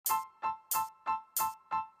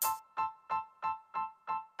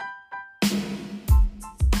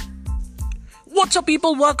What's up,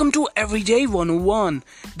 people? Welcome to Everyday 101.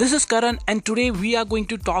 This is Karan, and today we are going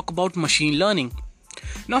to talk about machine learning.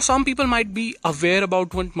 Now, some people might be aware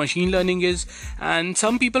about what machine learning is, and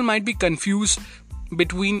some people might be confused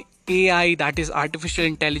between AI, that is artificial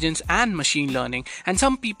intelligence, and machine learning. And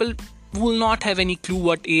some people will not have any clue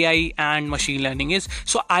what AI and machine learning is.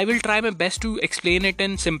 So I will try my best to explain it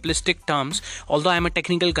in simplistic terms. Although I'm a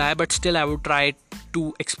technical guy, but still I would try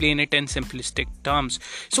to explain it in simplistic terms.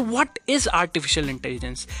 So what is artificial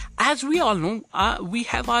intelligence? As we all know, we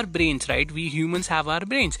have our brains, right? We humans have our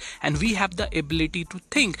brains, and we have the ability to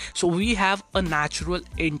think. So we have a natural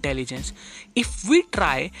intelligence. If we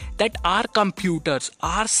try that our computers,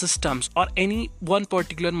 our systems, or any one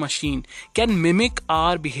particular machine can mimic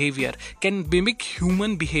our behavior, can mimic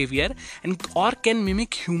human behavior, and or can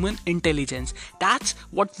mimic human intelligence, that's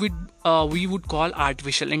what we would call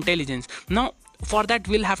artificial intelligence. Now, for that,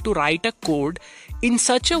 we'll have to write a code in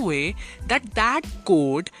such a way that that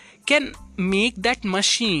code can make that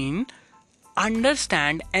machine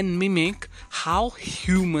understand and mimic how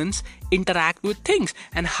humans interact with things,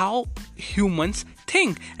 and how humans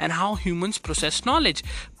think, and how humans process knowledge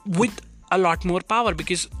with a lot more power,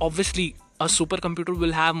 because obviously a supercomputer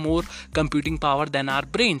will have more computing power than our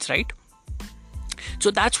brains, right?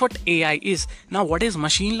 So that's what AI is. Now, what is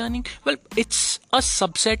machine learning? Well, it's a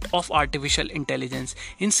subset of artificial intelligence.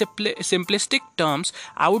 In simplistic terms,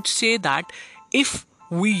 I would say that if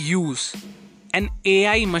we use an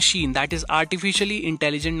AI machine, that is artificially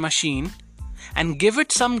intelligent machine, and give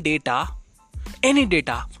it some data, any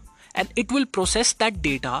data, and it will process that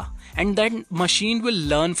data, and then machine will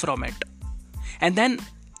learn from it. And then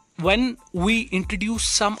when we introduce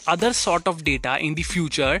some other sort of data in the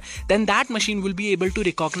future, then that machine will be able to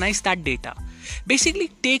recognize that data.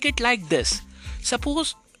 Basically, take it like this.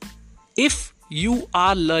 Suppose if you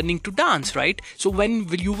are learning to dance, right? So when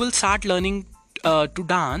you will start learning to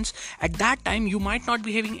dance, at that time you might not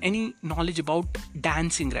be having any knowledge about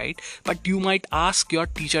dancing, right? But you might ask your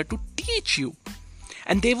teacher to teach you,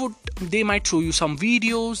 and they might show you some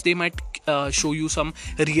videos, they might show you some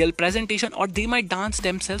real presentation, or they might dance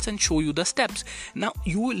themselves and show you the steps. Now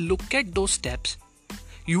you will look at those steps,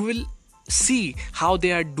 you will see how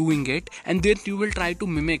they are doing it, and then you will try to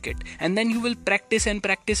mimic it, and then you will practice and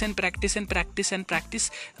practice and practice and practice and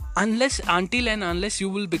practice unless you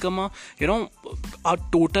will become a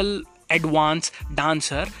total advanced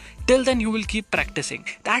dancer. Till then you will keep practicing.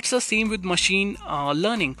 That's the same with machine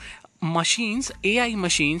learning. Machines, AI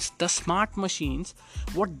machines, the smart machines,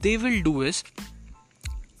 what they will do is,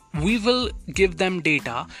 we will give them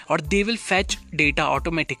data, or they will fetch data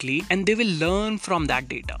automatically, and they will learn from that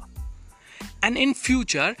data. And in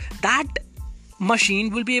future, that machine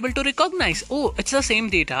will be able to recognize, oh, it's the same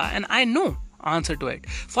data and I know answer to it.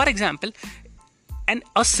 For example,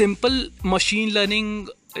 a simple machine learning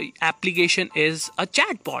application is a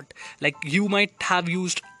chatbot. Like, you might have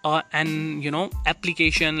used an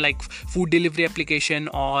application like food delivery application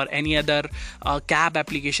or any other cab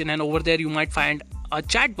application, and over there you might find a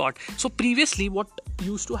chatbot. So previously what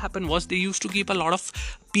used to happen was, they used to keep a lot of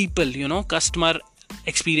people, customer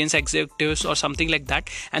experience executives or something like that,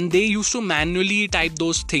 and they used to manually type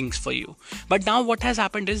those things for you. But now what has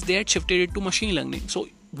happened is, they had shifted it to machine learning. So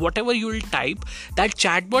whatever you will type, that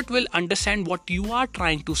chatbot will understand what you are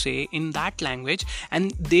trying to say in that language,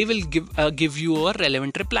 and they will give you a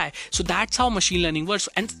relevant reply. So that's how machine learning works.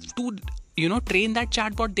 And to train that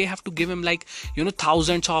chatbot, they have to give him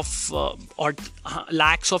thousands of or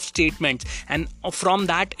lakhs of statements, and from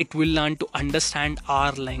that it will learn to understand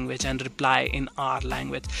our language and reply in our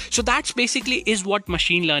language. So that's basically is what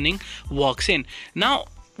machine learning works in. Now,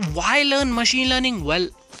 why learn machine learning? Well,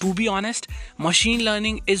 to be honest, machine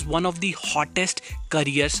learning is one of the hottest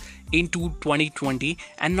careers into 2020,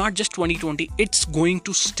 and not just 2020, it's going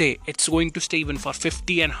to stay even for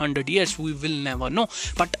 50 and 100 years. We will never know,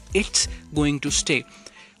 but it's going to stay.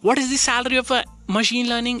 What is the salary of a machine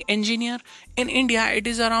learning engineer? In India, it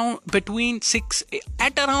is around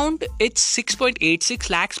 6.86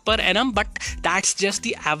 lakhs per annum, but that's just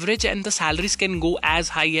the average, and the salaries can go as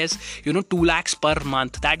high as 2 lakhs per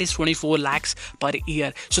month. That is 24 lakhs per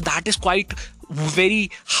year. So that is quite very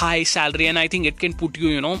high salary, and I think it can put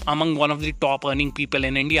you among one of the top earning people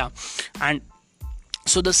in India. And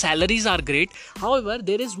so the salaries are great. However,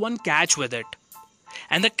 there is one catch with it,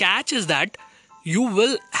 and the catch is that you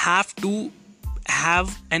will have to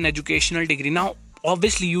have an educational degree. Now,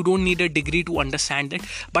 obviously you don't need a degree to understand it,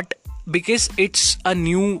 but because it's a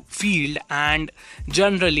new field, and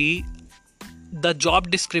generally the job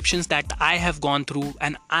descriptions that I have gone through,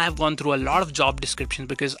 and I have gone through a lot of job descriptions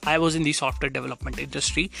because I was in the software development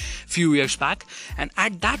industry few years back, and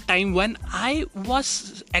at that time when I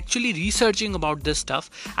was actually researching about this stuff,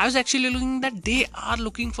 I was actually looking that they are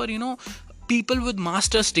looking for people with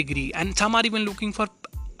master's degree, and some are even looking for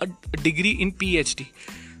a degree in PhD.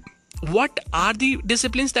 What are the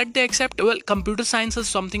disciplines that they accept? Well, computer science is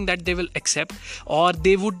something that they will accept, or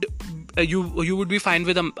they would you would be fine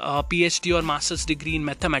with a PhD or master's degree in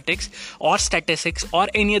mathematics or statistics or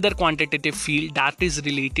any other quantitative field that is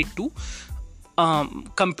related to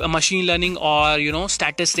machine learning or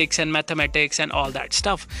statistics and mathematics and all that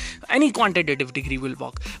stuff. Any quantitative degree will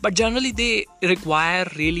work, but generally they require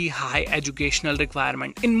really high educational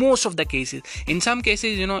requirement in most of the cases. In some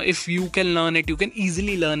cases, if you can learn it, you can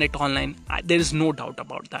easily learn it online. There is no doubt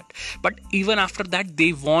about that. But even after that,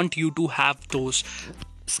 they want you to have those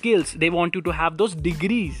skills, they want you to have those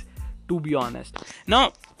degrees, to be honest.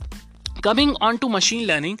 Now, coming on to machine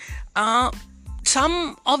learning,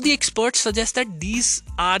 some of the experts suggest that these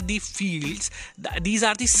are the fields, these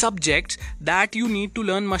are the subjects that you need to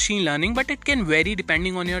learn machine learning, but it can vary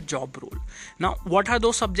depending on your job role. Now, what are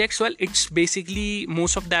those subjects? Well, it's basically,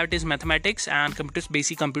 most of that is mathematics and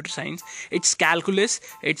basic computer science. It's calculus,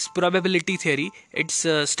 it's probability theory, it's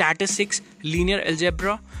statistics, linear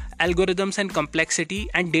algebra, algorithms and complexity,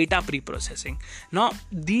 and data pre-processing. Now,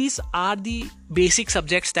 these are the basic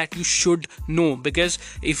subjects that you should know, because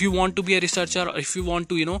if you want to be a researcher, or if you want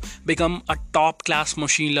to become a top class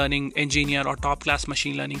machine learning engineer or top class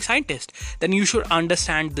machine learning scientist, then you should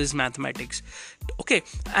understand this mathematics. Okay,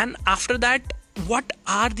 and after that,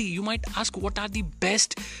 you might ask, what are the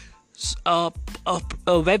best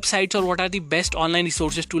websites, or what are the best online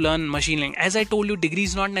resources to learn machine learning? As I told you, degree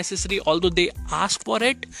is not necessary, although they ask for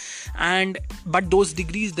it, but those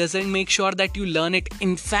degrees doesn't make sure that you learn it.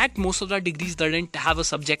 In fact, most of the degrees doesn't have a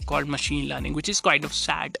subject called machine learning, which is kind of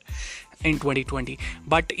sad in 2020.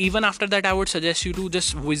 But even after that, I would suggest you to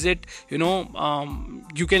just visit, you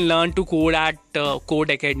can learn to code at Code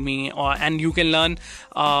Academy, and you can learn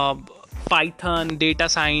Python, data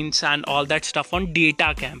science and all that stuff on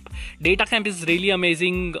DataCamp. DataCamp is really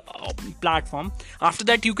amazing platform. After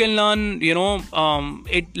that, you can learn you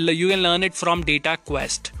can learn it from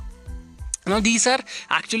DataQuest. Now, these are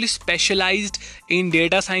actually specialized in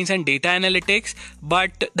data science and data analytics,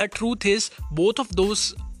 but the truth is both of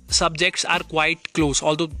those subjects are quite close,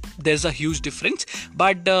 although there's a huge difference.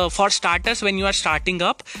 But for starters, when you are starting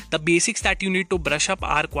up, the basics that you need to brush up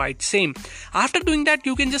are quite same. After doing that,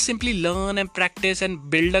 you can just simply learn and practice and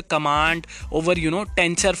build a command over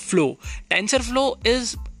TensorFlow. TensorFlow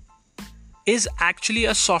is actually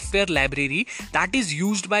a software library that is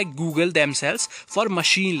used by Google themselves for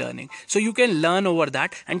machine learning. So you can learn over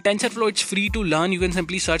that, and TensorFlow, it's free to learn. You can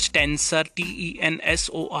simply search Tensor,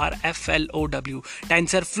 TensorFlow,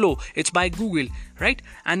 TensorFlow. It's by Google, right?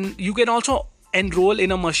 And you can also enroll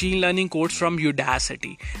in a machine learning course from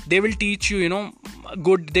Udacity. They will teach you,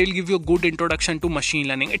 they'll give you a good introduction to machine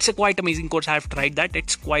learning. It's a quite amazing course. I have tried that.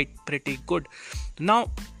 It's quite pretty good. Now,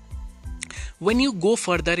 when you go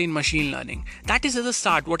further in machine learning, that is at the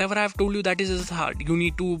start. Whatever I have told you, that is at the start. You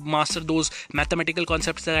need to master those mathematical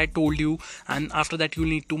concepts that I told you, and after that you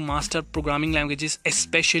need to master programming languages,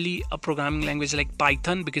 especially a programming language like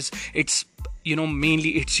Python, because it's mainly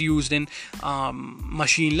it's used in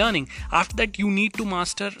machine learning. After that, you need to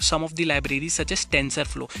master some of the libraries such as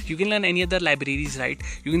TensorFlow. You can learn any other libraries, right?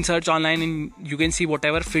 You can search online and you can see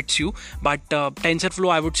whatever fits you, but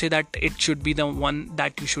TensorFlow, I would say that it should be the one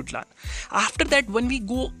that you should learn. After that, when we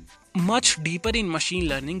go much deeper in machine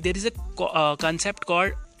learning, there is a concept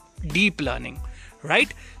called deep learning,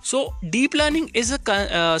 right? So deep learning is a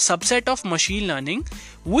subset of machine learning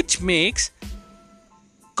which makes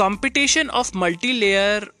computation of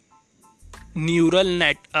multi-layer neural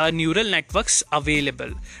networks available,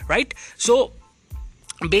 right? So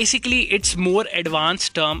basically, it's more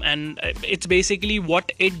advanced term, and it's basically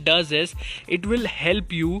what it does is it will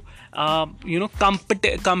help you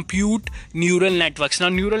compute neural networks. Now,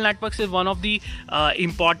 neural networks is one of the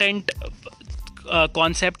important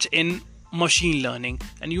concepts in machine learning,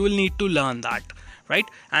 and you will need to learn that, right?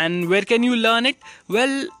 And where can you learn it?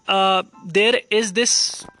 Well, there is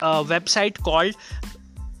this website called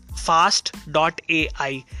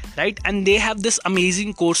fast.ai, right? And they have this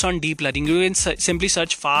amazing course on deep learning. You can simply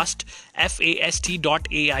search fast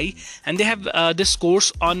FAST.ai, and they have this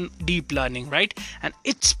course on deep learning, right? And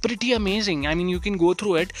it's pretty amazing. I mean, you can go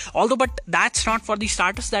through it, although, but that's not for the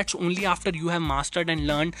starters. That's only after you have mastered and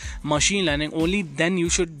learned machine learning. Only then you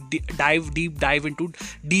should deep dive into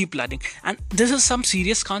deep learning. And this is some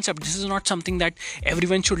serious concept. This is not something that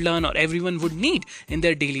everyone should learn or everyone would need in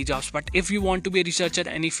their daily jobs. But if you want to be a researcher,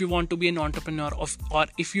 and if you want to be an entrepreneur, or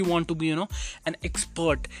if you want to be, an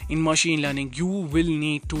expert in machine learning, you will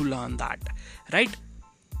need to learn that, right?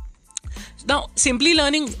 Now, simply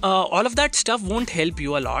learning all of that stuff won't help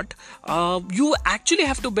you a lot. You actually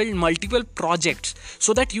have to build multiple projects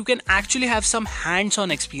so that you can actually have some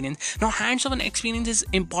hands-on experience. Now, hands-on experience is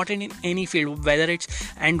important in any field, whether it's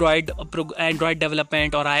Android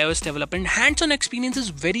development or iOS development. Hands-on experience is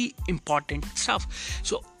very important stuff.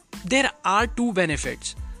 So there are two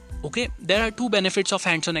benefits. Okay, there are two benefits of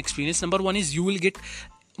hands-on experience. Number one is you will get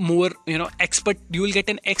more, you will get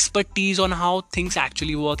an expertise on how things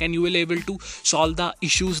actually work, and you will able to solve the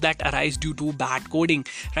issues that arise due to bad coding,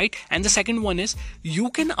 right? And the second one is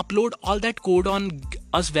you can upload all that code on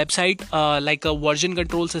us website, like a version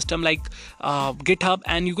control system like GitHub,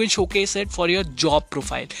 and you can showcase it for your job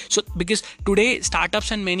profile. So because today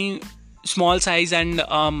startups and many small size and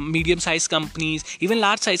medium size companies, even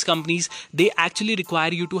large size companies, they actually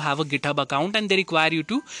require you to have a GitHub account, and they require you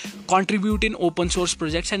to contribute in open source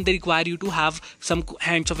projects, and they require you to have some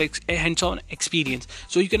hands-on experience.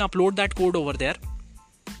 So you can upload that code over there,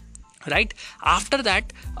 right? After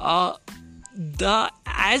that,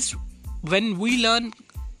 when we learn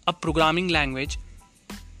a programming language,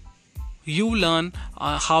 you learn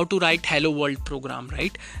how to write hello world program,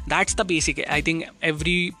 right? That's the basic. I think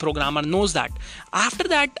every programmer knows that. After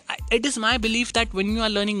that, it is my belief that when you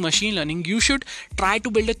are learning machine learning, you should try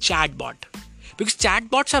to build a chatbot, because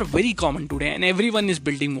chatbots are very common today and everyone is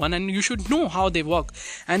building one, and you should know how they work.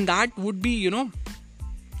 And that would be,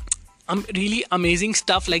 really amazing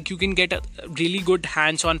stuff. Like you can get a really good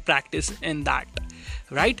hands-on practice in that,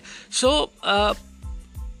 right? So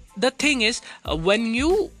the thing is, when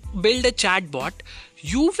you build a chatbot,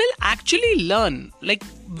 you will actually learn, like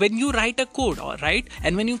when you write a code, or right,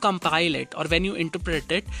 and when you compile it or when you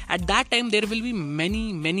interpret it, at that time there will be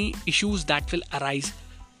many issues that will arise.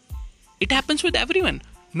 It happens with everyone.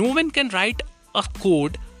 No one can write a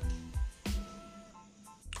code.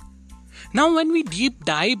 Now when we deep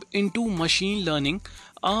dive into machine learning,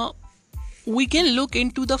 we can look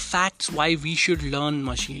into the facts why we should learn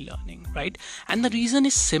machine learning, right? And the reason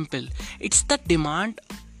is simple. It's the demand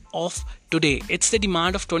of today, it's the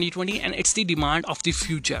demand of 2020, and it's the demand of the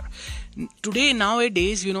future. Today,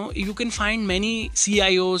 nowadays, you can find many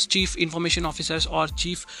CIOs, chief information officers, or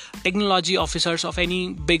chief technology officers of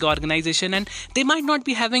any big organization, and they might not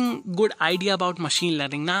be having good idea about machine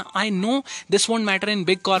learning. Now I know this won't matter in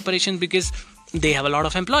big corporations, because they have a lot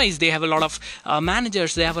of employees, they have a lot of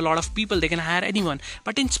managers, they have a lot of people, they can hire anyone.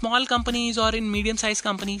 But in small companies or in medium-sized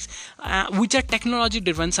companies, which are technology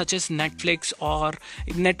driven, such as Netflix, or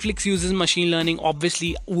Netflix uses machine learning,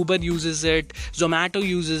 obviously Uber uses it, Zomato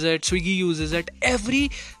uses it, Swiggy uses it.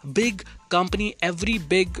 Every big company, every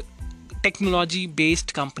big technology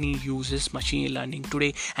based company uses machine learning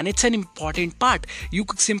today, and it's an important part. You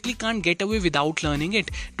simply can't get away without learning it.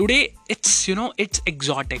 Today it's it's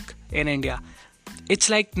exotic in India. It's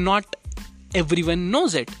like not everyone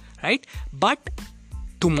knows it, right? But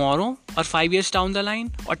tomorrow, or 5 years down the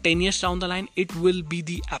line, or 10 years down the line, it will be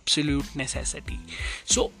the absolute necessity.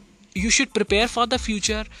 So you should prepare for the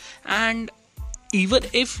future. And even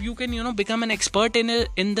if you can become an expert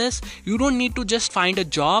in this, you don't need to just find a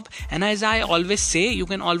job. And as I always say, you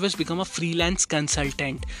can always become a freelance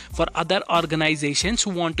consultant for other organizations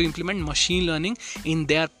who want to implement machine learning in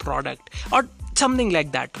their product, or something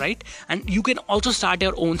like that, right? And you can also start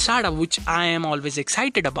your own startup, which I am always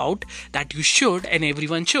excited about, that you should, and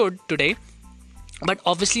everyone should today. But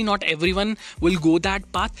obviously not everyone will go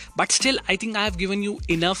that path. But still, I think I have given you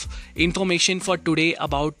enough information for today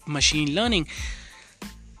about machine learning.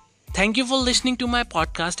 Thank you for listening to my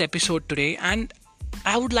podcast episode today, and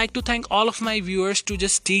I would like to thank all of my viewers to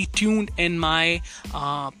just stay tuned in my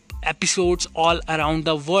episodes all around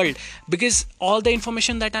the world, because all the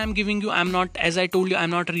information that I'm giving you, I'm not, as I told you,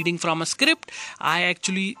 I'm not reading from a script. I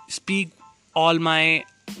actually speak all my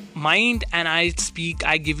mind, and I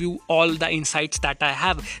give you all the insights that I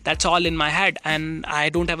have. That's all in my head, and I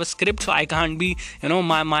don't have a script, so I can't be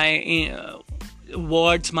my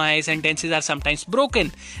words, my sentences are sometimes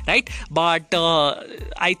broken, right? But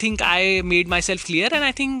I think I made myself clear, and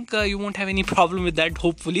I think you won't have any problem with that,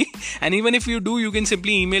 hopefully. And even if you do, you can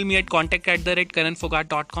simply email me at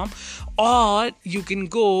contact@karanphogat.com, or you can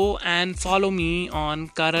go and follow me on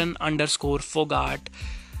Karan_Phogat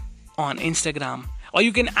on Instagram, or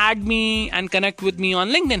you can add me and connect with me on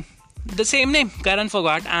LinkedIn, the same name, Karan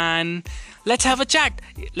Phogat, and let's have a chat.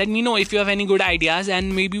 Let me know if you have any good ideas,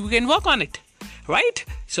 and maybe we can work on it, right?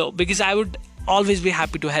 So, because I would always be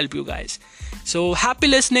happy to help you guys. So happy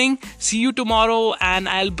listening. See you tomorrow, and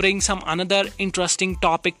I'll bring some another interesting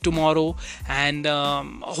topic tomorrow, and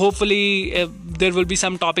hopefully there will be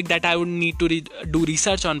some topic that I would need to do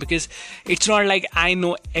research on, because it's not like I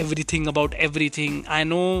know everything about everything. I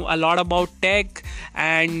know a lot about tech,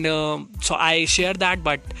 and so I share that,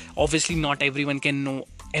 but obviously not everyone can know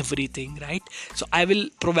everything, right? So I will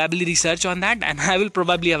probably research on that, and I will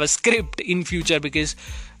probably have a script in future, because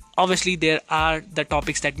obviously there are the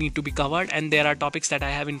topics that need to be covered, and there are topics that I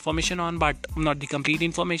have information on but not the complete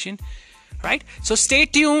information, right? So stay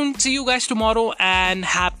tuned. See you guys tomorrow, and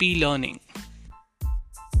happy learning.